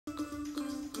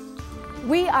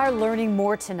We are learning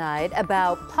more tonight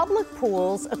about public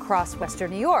pools across Western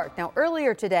New York. Now,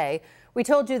 earlier today, we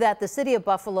told you that the city of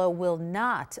Buffalo will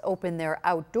not open their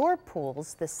outdoor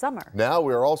pools this summer. Now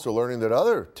we're also learning that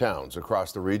other towns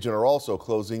across the region are also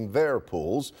closing their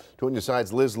pools. 2 News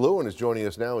Side's Liz Lewin is joining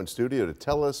us now in studio to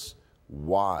tell us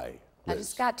why. I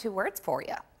just got 2 words for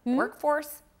you.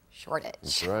 Workforce shortage.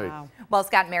 That's right. Wow. Well,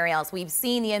 Scott and Mary Alice, we've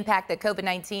seen the impact that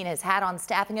COVID-19 has had on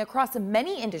staffing across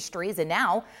many industries, and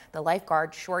now the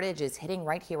lifeguard shortage is hitting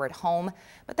right here at home.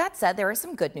 But that said, there is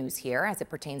some good news here as it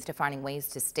pertains to finding ways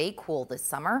to stay cool this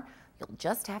summer. You'll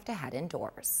just have to head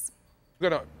indoors.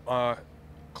 We're going to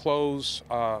close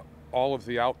all of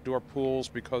the outdoor pools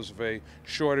because of a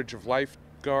shortage of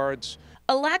lifeguards.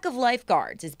 A lack of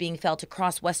lifeguards is being felt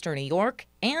across Western New York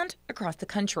and across the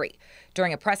country.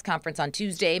 During a press conference on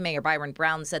Tuesday, Mayor Byron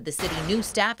Brown said the city knew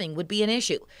staffing would be an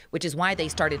issue, which is why they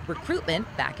started recruitment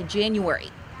back in January.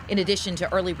 In addition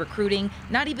to early recruiting,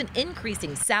 not even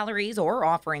increasing salaries or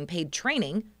offering paid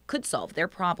training could solve their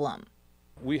problem.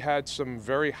 We had some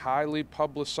very highly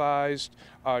publicized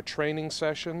training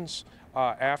sessions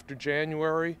after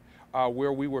January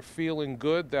where we were feeling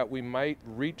good that we might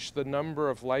reach the number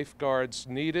of lifeguards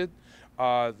needed.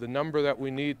 The number that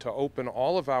we need to open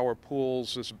all of our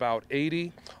pools is about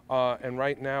 80, and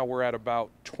right now we're at about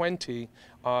 20,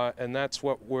 and that's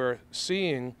what we're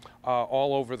seeing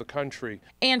all over the country.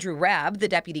 Andrew Rabb, the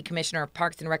Deputy Commissioner of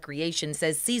Parks and Recreation,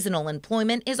 says seasonal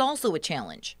employment is also a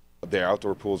challenge. The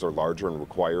outdoor pools are larger and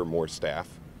require more staff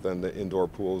than the indoor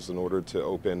pools in order to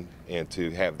open and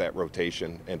to have that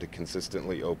rotation and to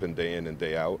consistently open day in and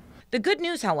day out. The good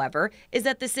news, however, is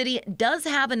that the city does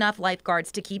have enough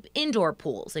lifeguards to keep indoor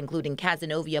pools, including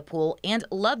Cazenovia Pool and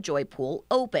Lovejoy Pool,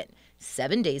 open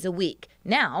 7 days a week,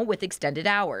 now with extended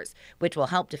hours, which will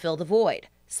help to fill the void.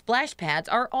 Splash pads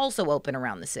are also open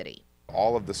around the city.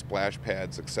 All of the splash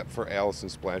pads, except for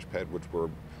Allison's splash pad, which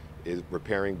we're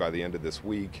repairing by the end of this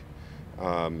week,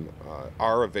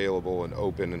 are available and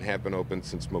open and have been open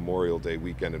since Memorial Day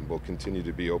weekend and will continue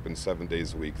to be open 7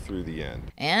 days a week through the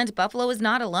end. And Buffalo is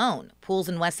not alone. Pools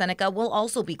in West Seneca will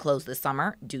also be closed this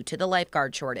summer due to the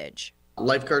lifeguard shortage.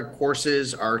 Lifeguard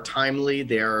courses are timely.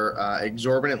 They're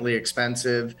exorbitantly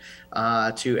expensive.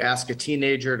 To ask a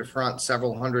teenager to front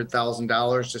several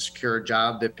 $100,000 to secure a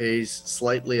job that pays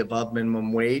slightly above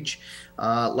minimum wage.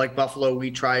 Like Buffalo,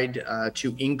 we tried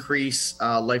to increase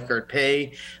lifeguard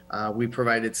pay. We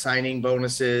provided signing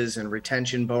bonuses and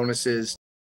retention bonuses.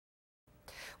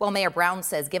 Well, Mayor Brown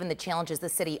says given the challenges the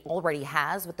city already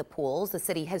has with the pools, the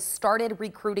city has started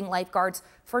recruiting lifeguards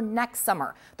for next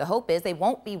summer. The hope is they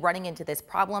won't be running into this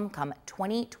problem come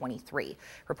 2023.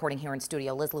 Reporting here in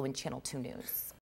studio, Liz Lewin, Channel 2 News.